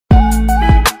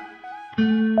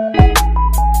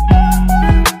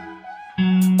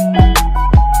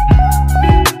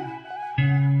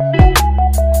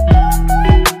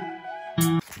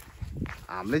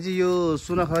हामीले चाहिँ यो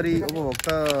सुनखरी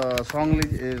उपभोक्ता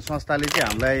संस्थाले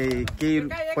चाहिँ हामीलाई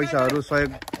केही पैसाहरू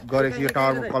सहयोग गरेको थियो यो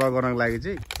टावरमा कलर गर्नको लागि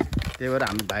चाहिँ। त्यही भएर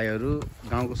हामी भाइहरू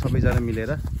गाउँको सबैजना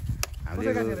मिलेर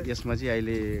हामीले यसमा चाहिँ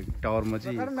अहिले टावरमा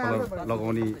चाहिँ कलर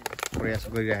लगाउने प्रयास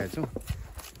गरिरहेका छौँ।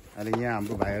 अहिले यहाँ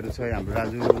हाम्रो भाइहरू छ, हाम्रो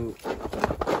राजु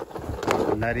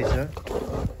भण्डारी छ,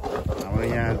 हाम्रो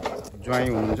यहाँ ज्वाइँ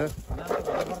हुनुहुन्छ,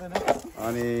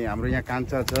 अनि हाम्रो यहाँ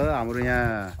कान्छा छ, हाम्रो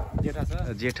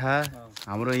यहाँ जेठा,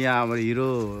 हाम्रो यहाँ हाम्रो हिरो,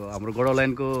 हाम्रो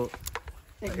गोडालाइनको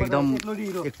एकदम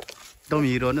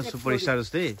हिरो होइन, सुपरस्टार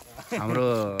जस्तै हाम्रो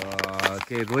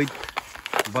के रोहित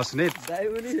बस्नेत।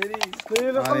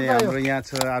 अनि हाम्रो यहाँ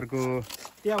छ अर्को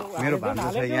मेरो भान्जा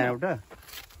छ यहाँ एउटा,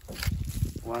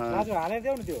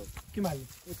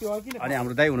 अनि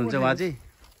हाम्रो दाइ हुनुहुन्छ, उहाँ चाहिँ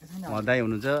दाइ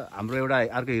हुनुहुन्छ। हाम्रो एउटा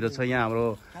अर्को हिरो छ यहाँ हाम्रो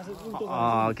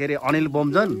के अरे अनिल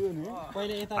बमजन,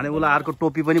 अनि उसलाई अर्को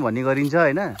टोपी पनि भन्ने गरिन्छ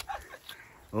होइन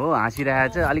हो,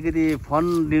 हाँसिरहेको छ। अलिकति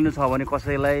फन लिनु छ भने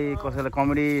कसैलाई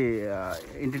कमेडी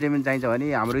इन्टरटेनमेन्ट चाहिन्छ भने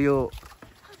हाम्रो यो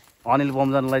अनिल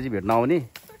बमजनलाई चाहिँ भेट्न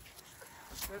आउने।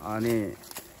 अनि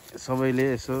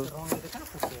सबैले यसो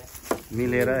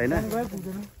मिलेर होइन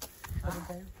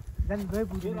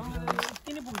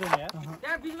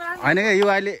होइन क्या यो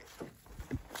अहिले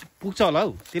पुग्छ होला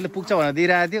हौ, त्यसले पुग्छ भनेर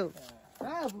दिइरहेको थियो।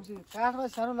 काठमा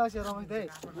सानो लाग्छ रमाइलो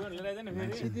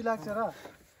सिधी लाग्छ र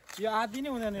यो आदि नै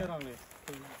हुँदैन यो रङले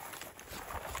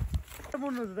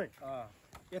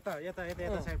यता यता यता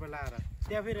यता साइडमा लाएर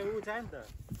त्यहाँ फेरि ऊ चाहियो नि त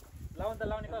लाउनु त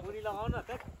लाउने फुरी लगाउन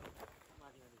त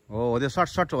हो त्यो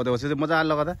सर्ट हो त्यो मजाले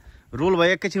लगाउँदा रोल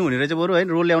भयो एकैछिन हुने रहेछ बरु होइन,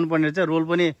 रोल ल्याउनु पर्ने रहेछ। रोल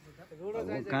पनि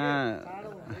कहाँ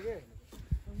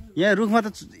यहाँ रुखमा त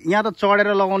यहाँ त चढेर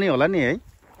लगाउने होला नि है,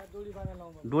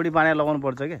 डोरी बाँधेर लगाउनु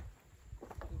पर्छ क्या।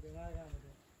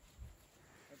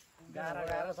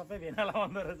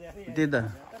 त्यही त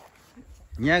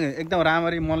यहाँ एकदम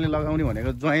राम्ररी मनले लगाउने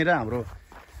भनेको ज्वाइँ र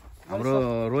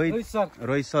हाम्रो रोहित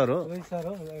सर हो,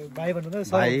 भाइ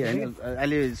होइन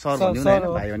अहिले सर भनिदिउँ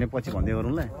न, भाइ भने पछि भन्दै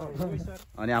गरौँला।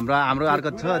 अनि हाम्रो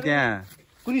अर्को छ त्यहाँ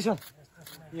पुरी सर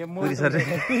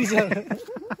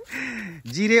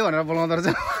जिरे भनेर बोलाउँदो रहेछ।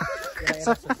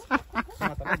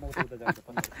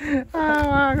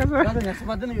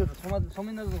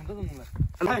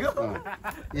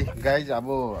 गाइज अब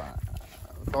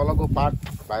तलको पार्ट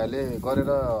भाइहरूले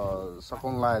गरेर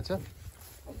सघाउनु लागेको छ।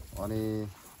 अनि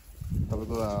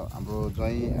तपाईँको हाम्रो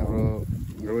ज्वाइँ हाम्रो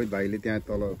रोहित भाइले त्यहाँ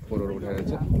तल फोहोरहरू उठाइरहेको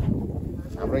छ।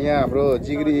 हाम्रो यहाँ हाम्रो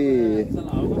जिग्री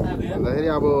भन्दाखेरि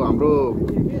अब हाम्रो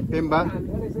पेम्बा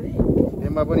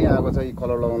पनि आएको छ यी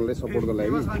कलर लगाउनलाई सपोर्टको लागि।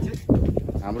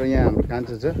 हाम्रो यहाँ हाम्रो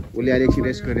कान्छा छ, उसले अहिले एकछिन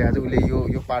रेस्ट गरिरहेको छ, उसले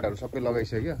यो पार्टहरू सबै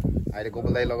लगाइसक्यो। अहिले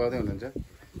गोपाल दाई लगाउँदै हुनुहुन्छ।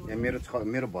 यहाँ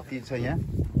मेरो भतिज छ यहाँ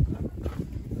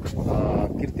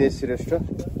कृतेश श्रेष्ठ,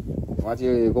 उहाँ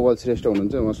चाहिँ गोपाल श्रेष्ठ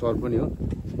हुनुहुन्छ, उहाँ सर पनि हो।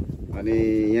 अनि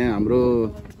यहाँ हाम्रो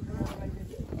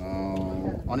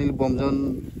अनिल बमजन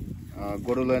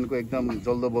गोडोलाइनको एकदम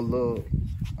जल्दो बल्दो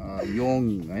यङ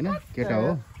होइन केटा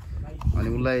हो। अनि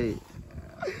उसलाई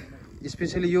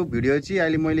स्पेसली यो भिडियो चाहिँ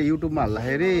अहिले मैले युट्युबमा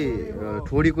हाल्दाखेरि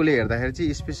ठोडीकोले हेर्दाखेरि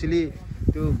चाहिँ स्पेसली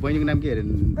त्यो बहिनीको नाम के अरे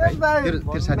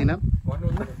तेरो साथी नाम,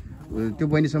 त्यो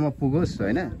बहिनीसम्म पुगोस्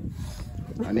होइन।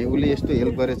 अनि उसले यस्तो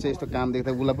हेल्प गरेर चाहिँ यस्तो काम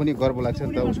देख्दा उसलाई पनि गर्व लाग्छ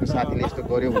नि त, उसको साथीले यस्तो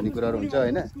गर्यो भन्ने कुराहरू हुन्छ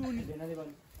होइन।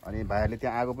 अनि भाइहरूले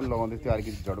त्यहाँ आगो पनि लगाउँदै थियो,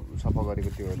 अलिकति झड सफा गरेको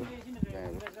त्योहरू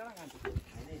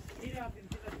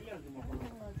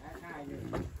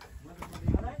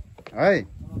है।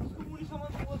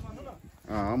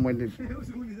 मैले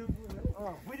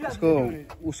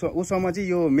उसमा चाहिँ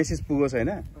यो मेसेज पुगोस्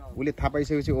होइन, उसले थाहा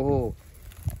पाइसकेपछि ओहो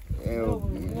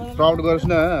प्राउड गरोस्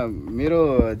न,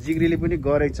 मेरो जिग्रीले पनि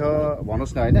गरेको छ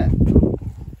भनोस् न होइन।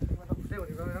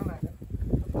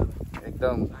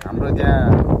 एकदम हाम्रो त्यहाँ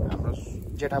हाम्रो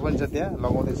जेठा पनि छ त्यहाँ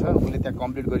लगाउँदैछ, उसले त्यहाँ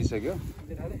कम्प्लिट गरिसक्यो।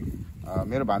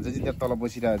 मेरो भान्जा चाहिँ त्यहाँ तल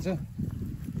बसिरहेको छ।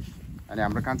 अनि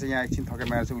हाम्रो कान्छा यहाँ एकछिन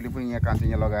थकेमा आएको छ, उसले पनि यहाँ कान्छा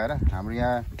यहाँ लगाएर। हाम्रो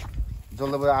यहाँ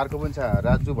जल्दो अर्को पनि छ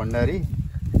राजु भण्डारी,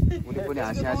 उसले पनि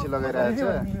हाँसी लगाइरहेको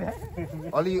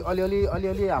छ।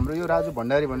 अलिअलि हाम्रो यो राजु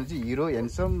भण्डारी भने चाहिँ हिरो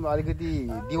ह्यान्डसम, अलिकति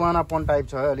दिवानापन टाइप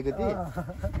छ अलिकति।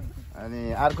 अनि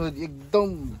अर्को एकदम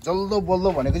जल्दो बल्दो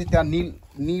भनेको चाहिँ त्यहाँ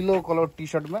निलो कलर टी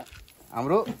सर्टमा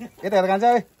हाम्रो यता हेर्दा कान्छ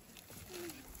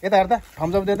यता हेर्दा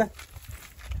थम्सअप दे त,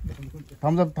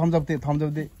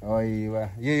 थम्सअप दे है वाह।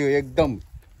 यो एकदम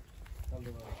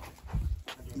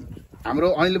हाम्रो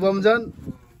अनिल बमजन,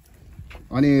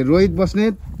 अनि रोहित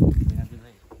बस्नेत,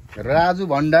 राजु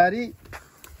भण्डारी,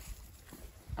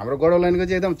 हाम्रो गोडालाइनको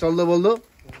चाहिँ एकदम चल्दो बोल्दो।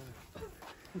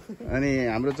 अनि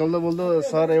हाम्रो चल्दो बोल्दो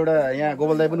सर एउटा यहाँ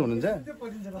गोपाल दाई पनि हुनुहुन्छ।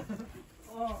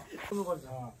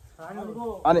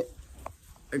 अनि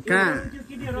कहाँ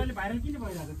केटीहरुले भाइरल किन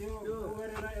भइरहेको त्यो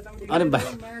गरेर यताउति अरे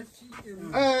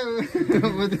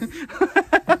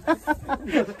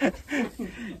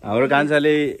हाम्रो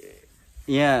कान्छाले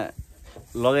यहाँ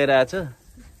लगाइरहेछ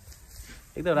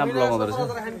एकदम राम्रो लगाउँदो रहेछ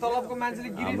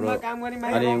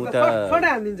अनि उता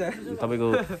तपाईँको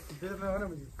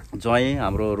ज्वाइँ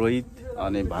हाम्रो रोहित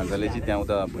अनि भान्जाले चाहिँ त्यहाँ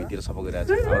उता भुइँतिर सफा गरिरहेछ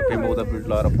हाम्रो टेम्पो उता पिट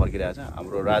लगाएर फर्किरहेछ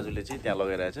हाम्रो राजुले चाहिँ त्यहाँ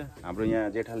लगाइरहेछ हाम्रो यहाँ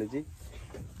जेठाले चाहिँ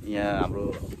यहाँ हाम्रो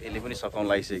यसले पनि सकाउन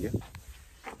लागिसक्यो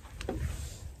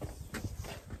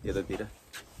यतातिर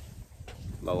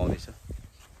लगाउँदैछ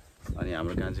अनि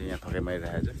हाम्रो कान्छा यहाँ थकाइ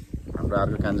मारिरहेछ हाम्रो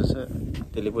अर्को कान्छा छ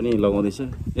त्यसले पनि लगाउँदैछ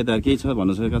यता केही छ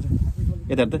भन्नु छ कान्छा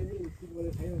यता त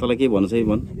तँलाई केही भन्नु छ कि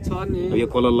भन् यो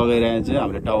कलर लगाइरहेको चाहिँ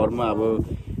हाम्रो टावरमा अब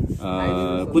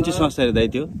कुन चाहिँ संस्थाले दाइ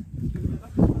त्यो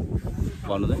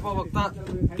भन्नु त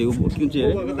त्यो कुन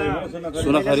चाहिँ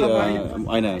सुनखरी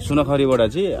होइन सुनखरीबाट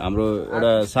चाहिँ हाम्रो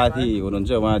एउटा साथी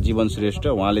हुनुहुन्छ उहाँ जीवन श्रेष्ठ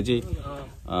उहाँले चाहिँ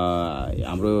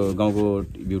हाम्रो गाउँको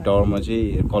भ्यू टावरमा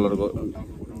चाहिँ कलर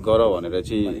गर भनेर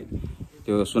चाहिँ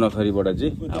त्यो सुनखरीबाट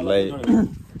चाहिँ हामीलाई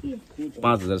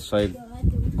 5000 सहयोग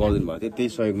गरिदिनु भएको थियो त्यही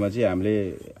सहयोगमा चाहिँ हामीले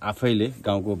आफैले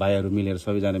गाउँको भाइहरू मिलेर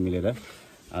सबैजना मिलेर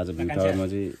आज भ्यू टावरमा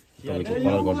चाहिँ तपाईँको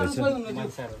कलर गर्दैछ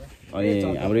अनि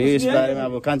हाम्रो यस बारेमा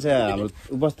अब कान्छा हाम्रो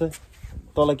उपस्थित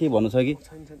तँलाई के भन्नु छ कि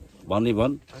भन्दै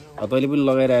भन् तैँले पनि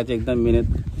लगाइरहेको छ एकदम मिहिनेत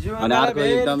अनि अर्को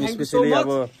एकदम स्पेसली अब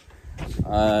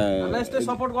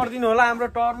सपोर्ट गरिदिनु होला हाम्रो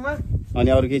टर्ममा अनि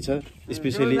अरू के छ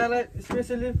specially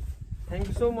thank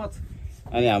you so much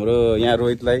अनि हाम्रो यहाँ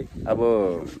रोहितलाई अब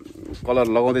कलर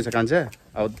लगाउँदैछ कान्छा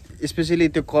अब स्पेसली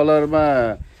त्यो कलरमा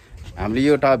हामीले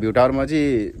यो भ्यू टावरमा चाहिँ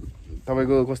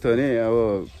तपाईँको कस्तो भने अब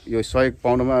यो सहयोग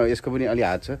पाउनुमा यसको पनि अलि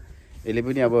हात छ यसले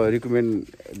पनि अब रिकमेन्ड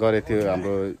गरेको थियो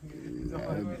हाम्रो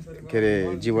के अरे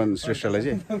जीवन श्रेष्ठलाई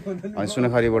चाहिँ अनि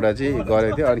सुनखरीबाट चाहिँ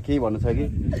गरेको थियो अनि केही भन्नु छ कि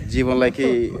जीवनलाई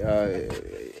केही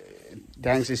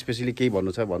थ्याङ्क्स स्पेसली केही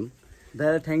भन्नु छ भन्नु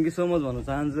दादा थ्याङ्क यू सो मच भन्न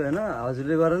चाहन्छु होइन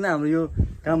हजुरले गरेर नै हाम्रो यो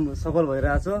काम सफल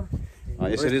भइरहेछ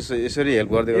यसरी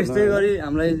हेल्प गर्दै यस्तै गरी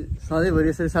हामीलाई सधैँभरि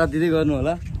यसरी साथ दिँदै गर्नु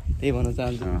होला त्यही भन्न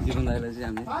चाहन्छु जीवन दाइलाई चाहिँ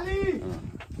हामीले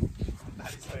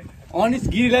अनिस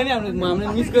गिरीलाई नै हामीले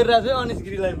मिस गरिरहेको छ अनिस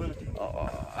गिरीलाई पनि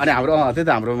अनि हाम्रो त्यही त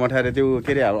हाम्रो मठाएर त्यो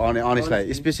के अरे अनिसलाई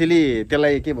स्पेसली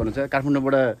त्यसलाई के भन्नु छ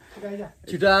काठमाडौँबाट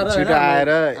छिटो आएर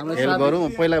हेल्प गरौँ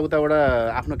पहिला उताबाट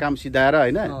आफ्नो काम सिधाएर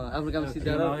होइन आफ्नो काम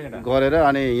सिधाएर गरेर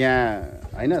अनि यहाँ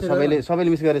होइन सबैले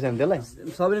मिस गरेछ नि त्यसलाई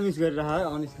सबैले मिस गरिरहेको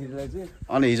अनिस गिरीलाई चाहिँ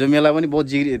अनि हिजो मेला पनि बहुत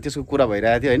जिग्री त्यसको कुरा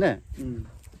भइरहेको थियो होइन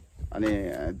अनि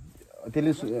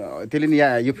त्यसले नि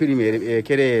यहाँ यो फिल्म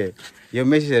के अरे यो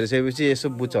मेसेज हेरिसकेपछि यसो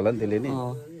बुझ्छ होला नि त्यसले नि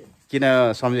किन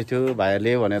सम्झेको थियो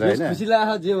भाइहरूले भनेर होइन खुसी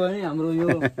लाग्छ जे भयो नि हाम्रो यो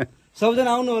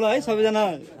सबैजना आउनु होला है सबैजना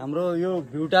हाम्रो यो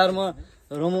भ्यू टावरमा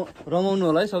रमाउनु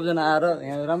होला है सबैजना आएर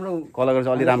यहाँ राम्रो कलर गर्छ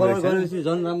अलि राम्रो गरेपछि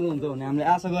झन् राम्रो हुन्छ भन्ने हामीले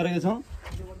आशा गरेका छौँ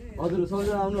हजुर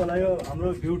सबैजना आउनु होला यो हाम्रो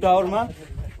भ्यू टावरमा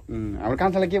हाम्रो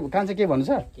कान्छा के भन्नु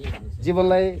छ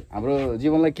हाम्रो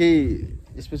जीवनलाई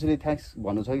केही स्पेसली थ्याङ्क्स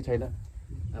भन्नु छ कि छैन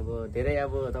अब धेरै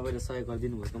अब तपाईँले सहयोग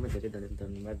गरिदिनु भएकोमा धेरै धेरै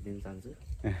धन्यवाद दिन चाहन्छु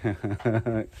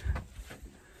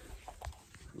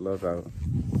ल त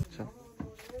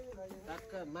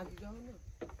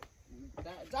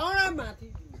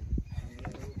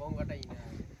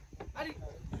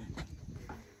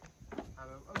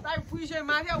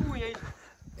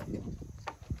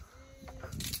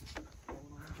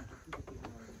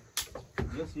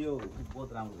यो बहुत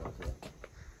राम्रो भएको छ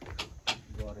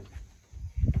गरे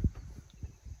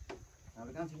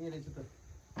हाम्रो कान्छा के रहेछ त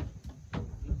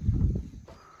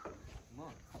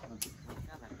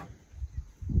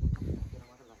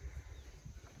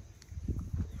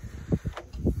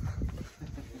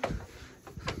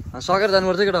सकेर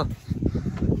जानुपर्छ केटा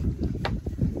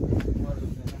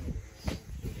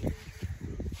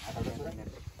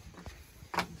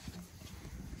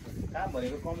काम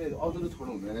भनेको कम्प्लिट अधुरो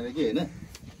छोड्नु हुँदैन अरे कि होइन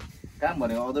काम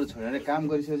भनेको अधुरो छोडेर काम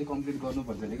गरिसकेपछि कम्प्लिट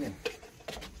गर्नुपर्छ अरे कि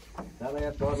दादा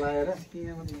यहाँ डर लागेर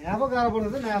यहाँ पो गाह्रो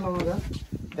पर्छ नयाँ लगाउँदा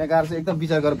त्यहाँ गाह्रो चाहिँ एकदम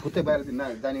विचार गरेर फुत्तै बाहिर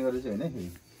जाने गरेर चाहिँ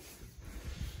होइन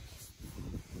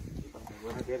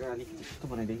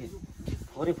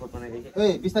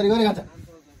ए बिस्तारै गरे खान्छ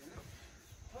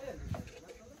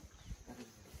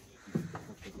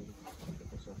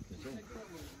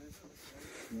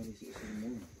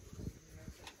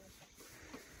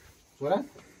छोरा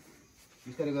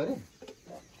बिस्तारै गरे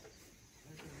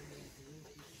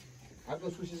अर्को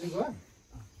सुशी चाहिँ गयो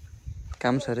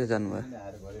काम छ अरे जानुभयो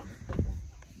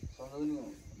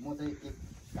म चाहिँ एक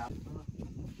काम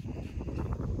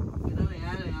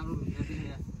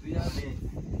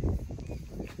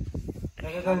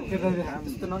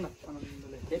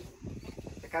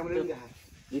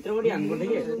भित्रपट्टि हान्नुपर्छ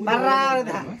कि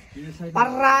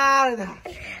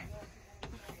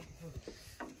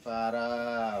पारा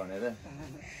भनेर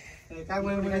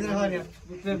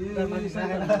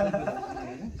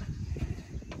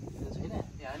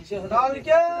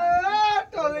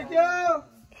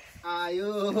आयो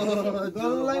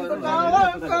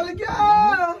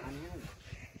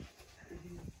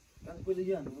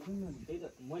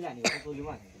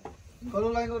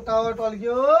लाइनको टावर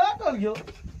टल्क्यो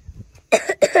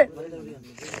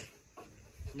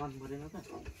म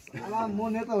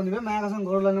नेता हुने भए मागासँग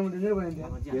गरौँ लाइनमा दिँदै बनिन्थ्यो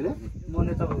म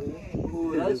नेता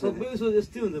सबैको सोच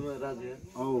यस्तै हुन्छ राजु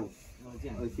के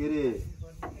अरे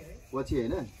पछि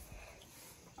होइन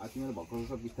तिमीहरू भर्खर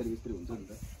सब बिस्तारै बिस्तारै हुन्छ नि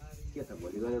त के छ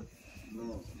भोलि गएर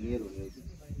मेयर हुने रहेछ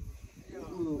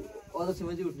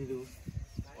अध्यक्षमा चाहिँ उठ्ने थियो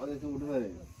अध्यक्ष उठ्नु पऱ्यो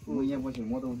म यहाँ बस्यो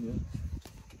म त उठ्ने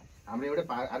हाम्रो एउटै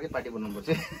अर्कै पार्टी बनाउनुपर्छ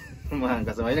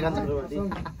उहाँका छ होइन खान्छ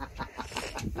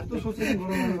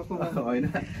होइन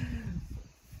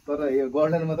तर यो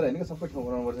गभर्नर मात्र होइन कि सबै ठाउँ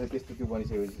बनाउनुपर्छ त्यस्तो त्यो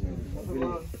बनिसकेपछि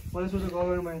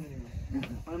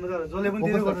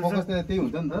फोकस त त्यही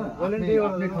हुन्छ नि त आफ्नै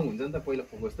ठाउँ हुन्छ नि त पहिला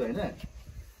फोकस त होइन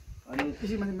अनि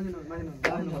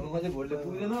भोटले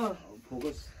पुग्दैन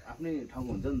फोकस आफ्नै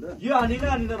ठाउँको हुन्छ नि त यो हानिन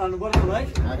हान्नुपर्छ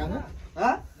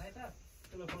है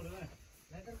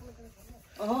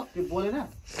त्यो बोलेन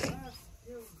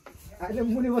अहिले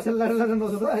मुनि बसेर लाडन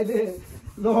बस्छ अहिले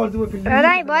लहर्छु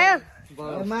भयो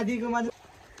माथिको माथि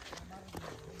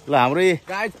ल हाम्रो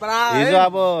हिजो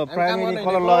अब प्राइमेरी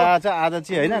कलर लगाएको छ आज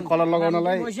चाहिँ होइन कलर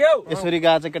लगाउनलाई यसरी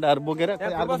गएको छ केटाहरू बोकेर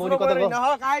अर्को बोरी कता गयो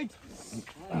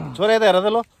छोरा यता हेर त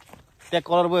ल त्यहाँ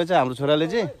कलर बोकेको छ हाम्रो छोराले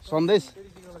चाहिँ सन्देश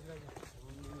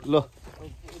ल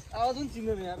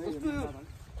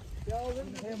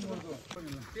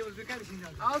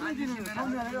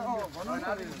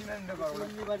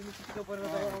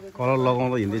कलर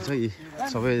लगाउँदा हिँड्दैछ यी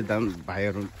सबै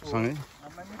भाइहरूसँगै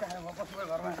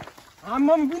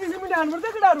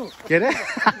के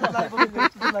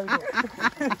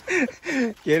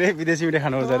अरे विदेशी मिठाई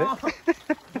खानुपर्छ अरे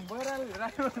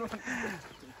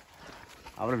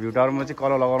हाम्रो भ्यू टावरमा चाहिँ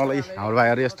कलर लगाउनलाई हाम्रो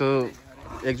भाइहरू यस्तो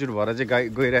एकजुट भएर चाहिँ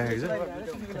गइरहेको छ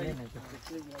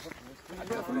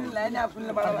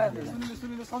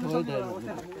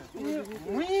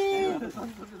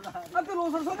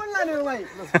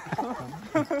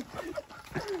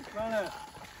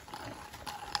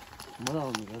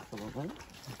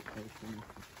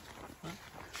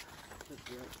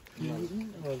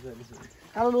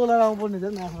कालो लोला लगाउनु पर्ने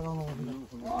थियो माछा लगाउनु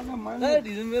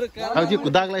अब त्यो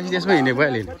दागलाई त्यसमा हिँडेको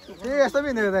भइहाल्यो ए यस्तो पनि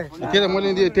हिँडेको दाइ त्यो त मैले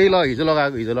त्यही हिजो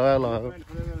लगाएको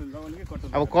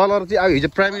अब कलर चाहिँ अब हिजो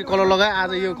प्राइमेरी कलर लगायो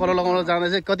आज यो कलर लगाउन जाँदा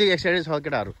चाहिँ कति एक्साइटेड छ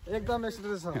केटाहरू एकदम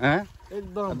एक्साइटेड छ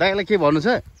एकदम दाइलाई के भन्नु छ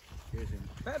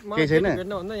केही छैन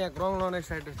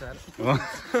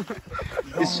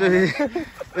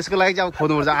यसको लागि चाहिँ अब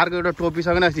खोज्नुपर्छ अर्को एउटा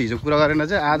टोपीसँग नै हिजो कुरा गरेन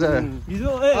चाहिँ आज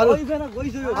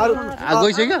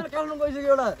गइसक्यो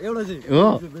हो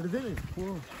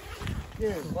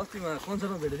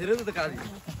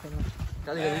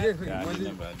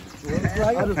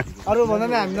अरू भन्दा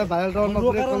नि हामीलाई भाइरल टावरमा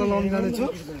पुरै कलर लगाउन जानेछु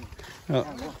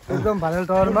एकदम भाइरल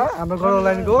टावरमा हाम्रो गरौँ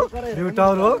लाइनको भ्यू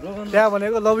टावर हो त्यहाँ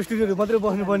भनेको लभ स्टुडियोहरू मात्रै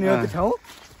बस्नुपर्ने हो त्यो ठाउँ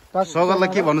सगरलाई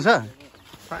के भन्नु छ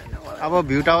अब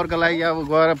भ्यू टावरको लागि अब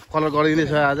गएर कलर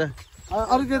गरिदिँदैछ आज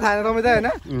अरू के थाहा रमाइदा होइन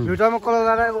भ्यू टावरमा कलर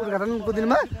लगाएर उद्घाटनको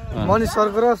दिनमा मनिष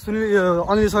सरको र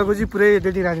अनिल सरको चाहिँ पुरै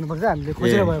डेटिङ राखिदिनुपर्छ हामीले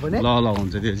खोजेर भयो भने ल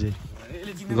हुन्छ त्यो चाहिँ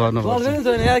गर्नुपर्छ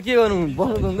छैन यहाँ के गर्नु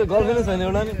बस्नु गर्दैन छैन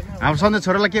एउटा नि हाम्रो सन्जय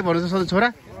छोरालाई के भन्नु छ सन्जय छोरा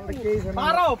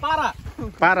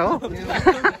पारा हो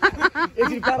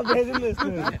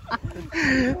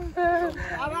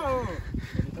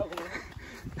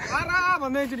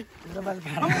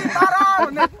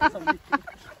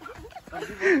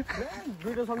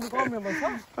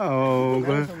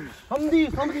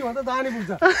सम्झी भन्दा जाने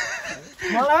पुग्छ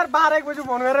मलाई 12-1 बजी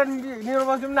फोन गरेर निर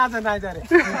बस्यो नाच अरे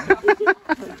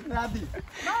राति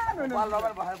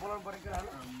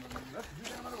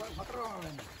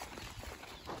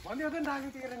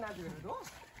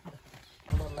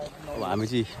अब हामी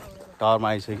चाहिँ टावरमा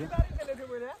आइसक्यो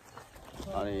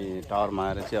अनि टावरमा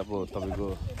आएर चाहिँ अब तपाईँको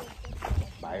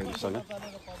भाइहरूसँग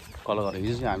कलर गरेर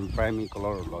हिजो चाहिँ हामी प्राइमेरी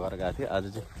कलर लगाएर गएको थियौँ आज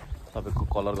चाहिँ तपाईँको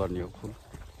कलर गर्ने हो फुल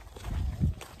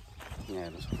यहाँ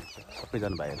हेर्नु सक्नुहुन्छ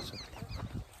सबैजना भाइहरू छ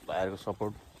भाइहरूको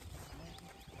सपोर्ट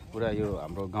पुरा यो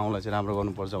हाम्रो गाउँलाई चाहिँ राम्रो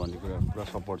गर्नुपर्छ भन्ने कुरा पुरा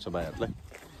सपोर्ट छ भाइहरूलाई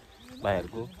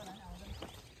भाइहरूको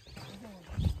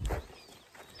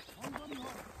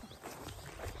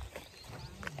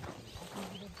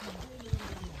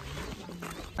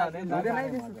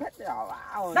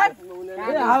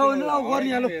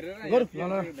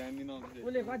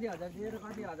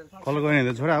कल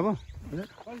गर्ने छोरा अब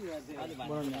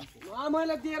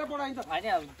मैले दिएर बढाइन्छ होइन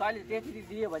तैँले त्यति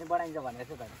दियो भने बढाइन्छ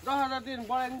भनेको छ त 10,000 दिन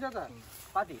बढाइन्छ त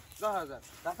कति 10,000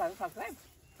 10,000 सब्सक्राइब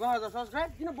 10,000 सब्सक्राइब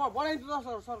किन बढाइन्छ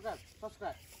 10,000 सरकार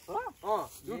सब्सक्राइब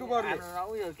युट्युबरले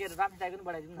उयो के अरे रामजी दाइको पनि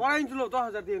बढाइदिनु न बढाइन्छु ल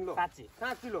 10,000 दिन ल साँच्ची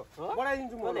 5 किलो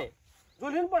बढाइदिन्छु म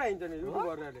जसले पनि बढाइन्छ नि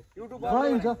युट्युबरले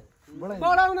बढाइन्छ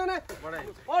बढाउन नै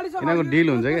यिनीहरूको डिल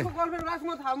हुन्छ के गर्लफ्रेन्ड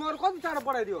राजमा थाहा अरू कति चाँडो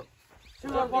बढाइदियो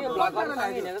सिल्भर बटन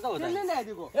ल्याइदिएको त हो त त्यसले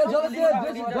ल्याइदिएको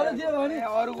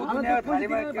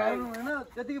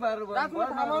त्यतिकै भाइरल भयो राजमा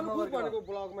थाहा खुब भनेको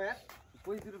ब्लगमा यार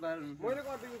मैले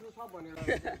गरिदिएको छु सब भनेर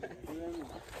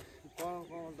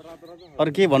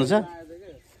अरू के भन्नु छ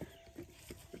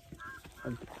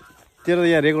तेरो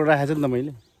यहाँ रेकर्ड राखेको छ नि त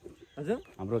मैले हजुर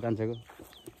हाम्रो कान्छाको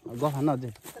गफ न अझै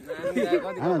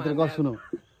होइन तेरो गफ सुनौ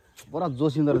पुरा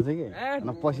जोसिँदो रहेछ कि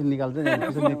पसिना निकाल्छ नि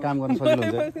त्यसरी काम गर्न सजिलो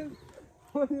हुन्छ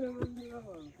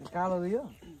कालो यो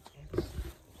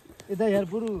यता यार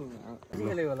बरु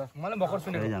मलाई भर्खर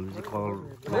सुनेको हामीले चाहिँ कलर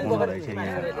लगाउँदै रहेछ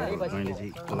यहाँ मैले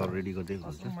चाहिँ कलर रेडी गर्दै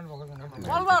गर्छु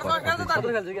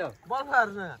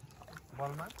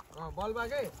बलमा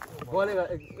के बलेको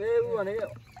ए उ भनेको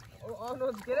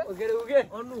अनुप के रे के रे उ के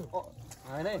अनु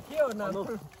हैन के हो नाम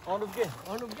अनुप के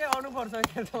अनु पर्छ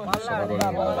के त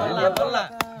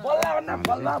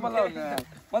बल्ला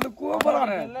मतलब को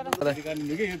बोलाउने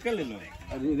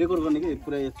रेकर्ड गर्ने कि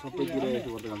पुरै सबैतिर यसो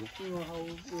गर्दै गर्छ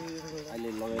अहिले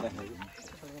लगाइराखेको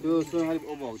त्यो सोनाली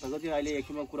भक्तको चाहिँ अहिले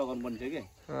एकछिनमा कुरा गर्नुपर्ने थियो कि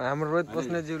हाम्रो रोहित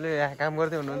बस्नेज्यूले यहाँ काम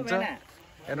गर्दै हुनुहुन्छ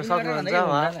हेर्न सक्नुहुन्छ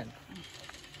उहाँ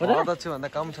अध्यक्ष भन्दा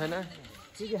कम छैन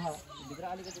यहाँ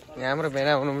हाम्रो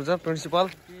भेना हुनुहुन्छ प्रिन्सिपल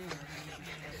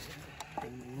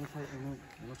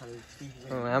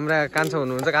हाम्रा कान्छा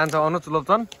हुनुहुन्छ कान्छा अनुज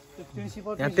लोप्छन्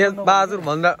यहाँ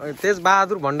तेज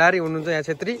बहादुर भण्डारी हुनुहुन्छ यहाँ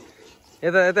छेत्री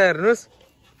यता यता हेर्नुहोस्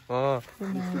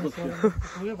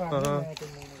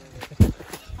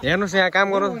हेर्नुहोस् यहाँ काम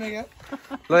गर्नु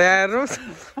ल यहाँ हेर्नुहोस्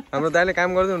हाम्रो दाइले काम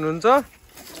गर्दै हुनुहुन्छ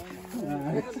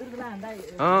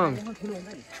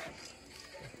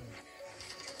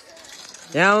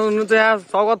यहाँ हुनुहुन्छ यहाँ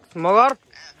सौगत मगर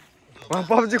उहाँ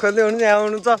पब्जी खोल्दै हुनुहुन्छ यहाँ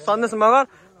हुनुहुन्छ सन्देश मगर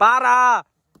पारा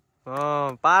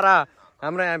पारा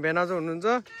हाम्रो यहाँ भेनाजु हुनुहुन्छ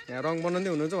यहाँ रङ बनाउँदै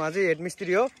हुनुहुन्छ उहाँ चाहिँ हेड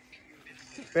मिस्त्री हो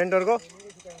पेन्टरको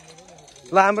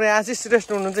ल हाम्रो यहाँ आशिष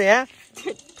श्रेष्ठ हुनुहुन्छ यहाँ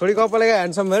थोडी कपालको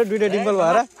ह्यान्डसम भएर दुइटा डिम्पल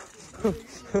भएर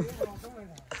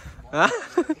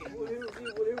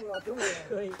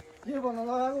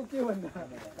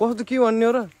कस्तो के भन्ने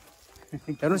हो र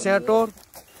हेर्नुहोस् यहाँ टोर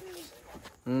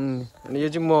अनि यो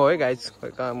चाहिँ म है गाइस खै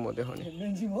कहाँ म देखाउने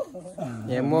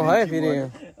यहाँ म है फेरि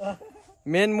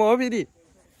मेन म हो फेरि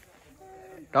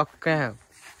टक्क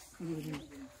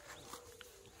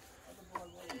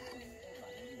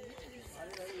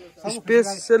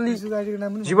स्पेसली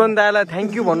जीवन दाइलाई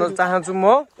थ्याङ्क यू भन्न चाहन्छु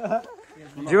म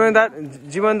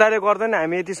जीवन दाइले गर्दा नि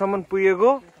हामी यतिसम्म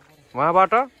पुगेको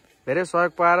उहाँबाट धेरै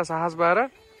सहयोग पाएर साहस पाएर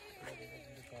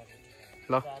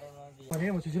ल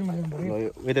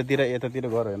यतातिर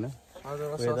गर होइन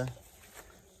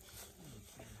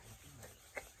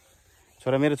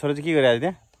छोरा मेरो छोरा चाहिँ के गरिरहेको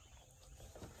त्यहाँ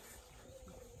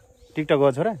टिकटक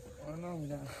गर छोरा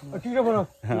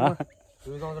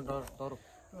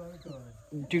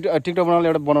टिकटक बनाउनु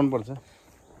एउटा बनाउनु पर्छ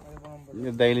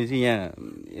यो दाइले चाहिँ यहाँ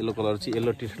येल्लो कलर चाहिँ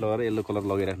येल्लो टी सर्ट लगाएर येल्लो कलर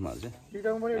लगाइराख्नु भएको छ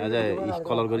आज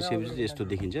कलर गरिसकेपछि चाहिँ यस्तो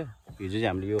देखिन्छ हिजो चाहिँ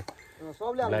हामीले यो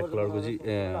ब्ल्याक कलरको चाहिँ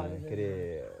के अरे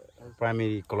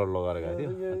प्राइमेरी कलर लगाएर गएको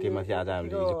थियो त्यो माथि आज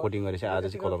हामीले हिजो कोटिङ गरेपछि आज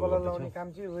चाहिँ कलर गर्दैछौँ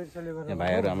यहाँ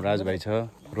भाइहरू हाम्रो राज भाइ छ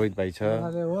रोहित भाइ छ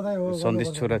सन्देश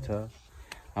छोरा छ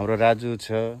हाम्रो राजु छ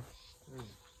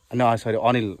अनि सरी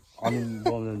अनिल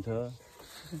बमजन छ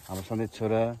हाम्रो सन्देश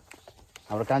छोरा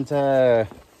हाम्रो कान्छा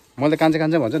मैले कान्छा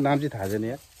भन्छ नाम चाहिँ थाहा छैन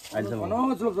यहाँ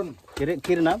अहिलेसम्म के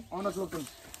अरे नाम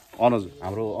अनुज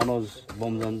हाम्रो अनुज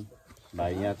बमजन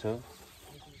भाइ यहाँ छ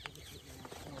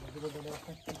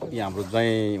यहाँ हाम्रो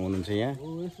ज्वाइँ हुनुहुन्छ यहाँ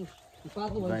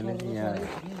ज्वाइँले चाहिँ यहाँ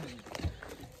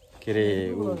के अरे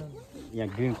यहाँ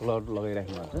ग्रिन कलर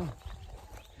लगाइराख्नु भएको छ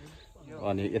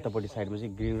अनि यतापट्टि साइडमा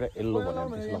चाहिँ ग्रिन र येल्लो भनेर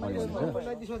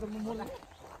त्यसो लगाउने हुन्छ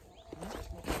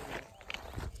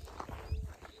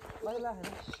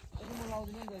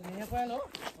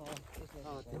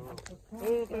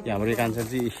यहाँ हाम्रो कान्छा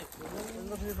चाहिँ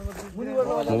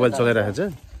मोबाइल चलाइरहेको छ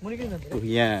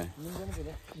यहाँ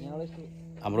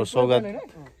हाम्रो सौगात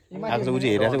आएको छ ऊ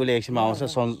चाहिँ हेरेको छ उसले एकछिनमा आउँछ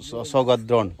सौगात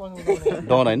डन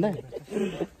होइन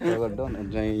सौगात डन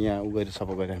चाहिँ यहाँ ऊ गएर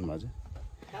सफा गरिराख्नु भएको छ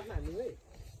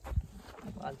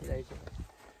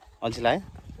अल्छी लाग्यो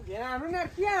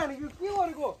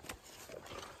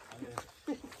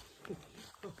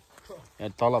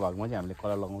यहाँ तल भागमा चाहिँ हामीले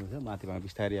कलर लगाउँदैछ, माथि भागमा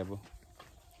बिस्तारै अब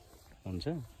हुन्छ।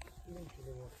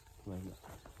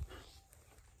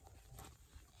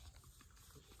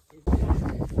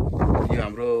 यो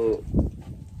हाम्रो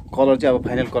कलर चाहिँ अब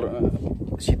फाइनल कलर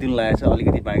सिद्धिनु लागेको छ,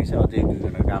 अलिकति बाँकी छ, अझै 1-2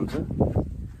 घन्टा काम छ।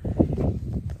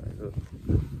 यो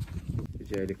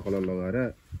चाहिँ अहिले कलर लगाएर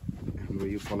हाम्रो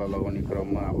यो कलर लगाउने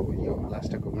क्रममा अब यो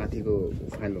लास्टको माथिको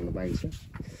फाइनल हुन बाँकी छ।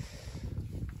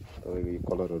 तपाईँको यो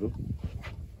कलरहरू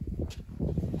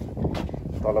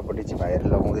तलपट्टि चाहिँ भाइहरूले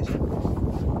लगाउँदैछ,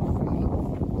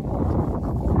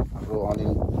 हाम्रो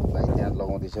अनिल भाइ त्यहाँ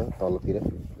लगाउँदैछ, तलतिर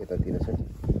यतातिर छ,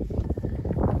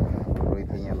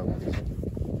 रोहित यहाँ लगाउँदैछ।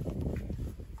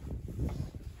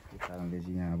 त्यो कारणले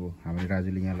चाहिँ यहाँ अब हाम्रो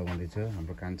राजुले यहाँ लगाउँदैछ,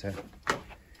 हाम्रो कान्छा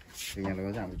यहाँ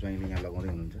लगाउँछ, हाम्रो ज्वाइँले यहाँ लगाउँदै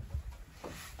हुनुहुन्छ।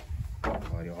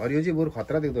 हरियो हरियो चाहिँ बरु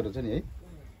खतरा देख्दो रहेछ नि है।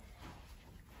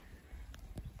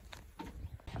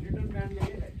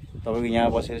 तपाईँको यहाँ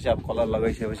बसेर चाहिँ अब कलर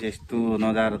लगाइसकेपछि यस्तो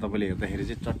नजारा तपाईँले हेर्दाखेरि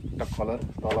चाहिँ चट्ट कलर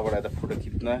तलबाट यता फोटो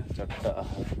खिच्न चट्ट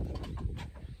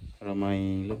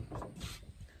रमाइलो।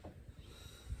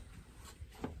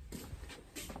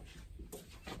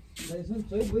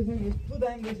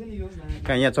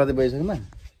 कहाँ यहाँ चढ्दै गइसकेमा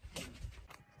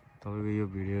तपाईँको यो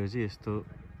भिडियो चाहिँ यस्तो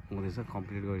हुँदैछ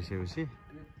कम्प्लिट गरिसकेपछि।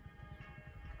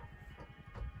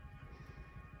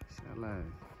 साला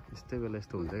यस्तै बेला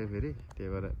यस्तो हुन्छ क्या फेरि, त्यही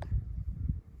भएर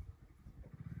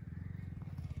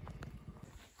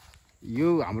यो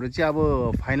हाम्रो चाहिँ अब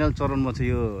फाइनल चरणमा छ।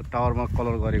 यो टावरमा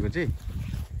कलर गरेको चाहिँ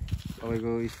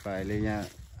तपाईँको इस भाइले यहाँ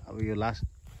अब यो लास्ट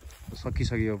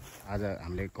सकिसक्यो आज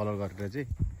हामीले कलर गरेर चाहिँ।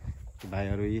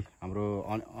 भाइहरू यी हाम्रो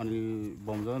अनिल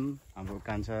बमजन, हाम्रो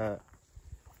कान्छा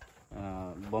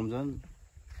बमजन,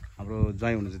 हाम्रो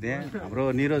ज्वाइँ हुनुहुन्छ त्यहाँ, हाम्रो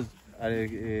निरज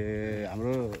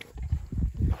हाम्रो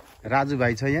राजु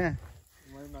भाइ छ यहाँ,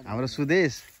 हाम्रो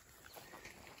सुदेश,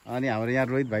 अनि हाम्रो यहाँ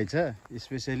रोहित भाइ छ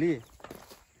स्पेसली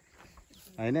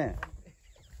होइन।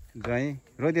 ज्वाइँ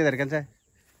रोहित यता कान्छा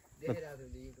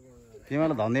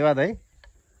तिमीलाई धन्यवाद है,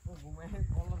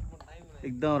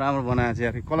 एकदम राम्रो बनाएको छ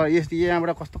यार कलर। यस्तो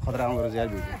यहाँबाट कस्तो खतरा आउँदो रहेछ यार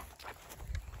भिडियो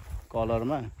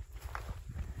कलरमा।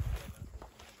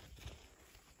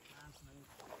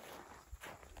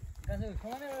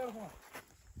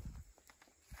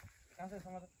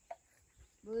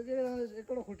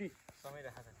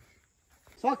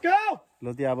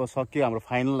 ल त्यो अब सक्यो हाम्रो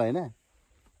फाइनल होइन,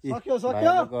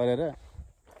 गरेर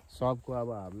सबको अब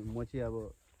म चाहिँ अब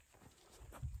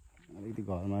अलिकति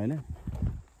घरमा होइन।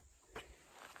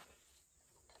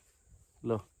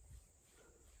 ल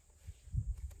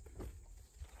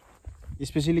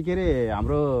स्पेसली के अरे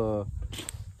हाम्रो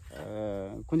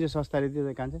कुन चाहिँ संस्थाले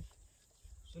त्यो कान्छ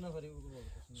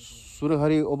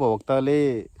सुनखरी उपभोक्ताले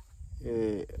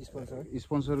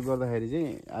स्पोन्सर गर्दाखेरि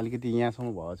चाहिँ अलिकति यहाँसम्म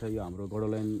भएको छ। यो हाम्रो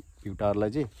गोर्डाल्यान्ड भ्यू टावरलाई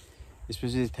चाहिँ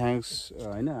स्पेसली थ्याङ्क्स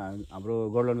होइन, हाम्रो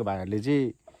गोर्डाल्यान्डको भाइहरूले चाहिँ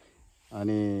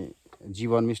अनि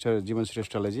मिस्टर जीवन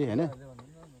श्रेष्ठलाई चाहिँ होइन,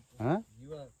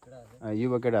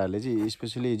 युवा केटाहरूले चाहिँ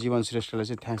स्पेसली जीवन श्रेष्ठलाई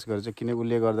चाहिँ थ्याङ्क्स गरेछ। किन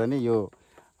उसले गर्दा नै यो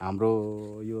हाम्रो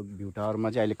यो भ्यू टावरमा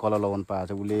चाहिँ अहिले कलर लगाउनु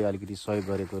पाएको छ। उसले अलिकति सहयोग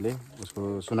गरेकोले,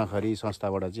 उसको सुनाखरी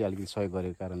संस्थाबाट चाहिँ अलिकति सहयोग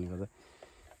गरेको कारणले गर्दा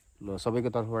ल सबैको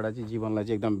तर्फबाट चाहिँ जीवनलाई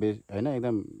चाहिँ एकदम होइन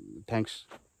एकदम थ्याङ्क्स।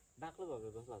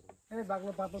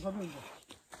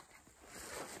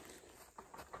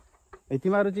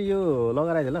 तिमीहरू चाहिँ यो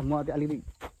लगाएर आइज ल, म अलिकति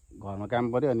घरमा काम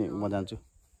पऱ्यो अनि म जान्छु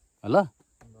ल।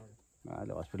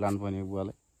 अहिले हस्पिटल लानुपर्ने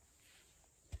बुवालाई।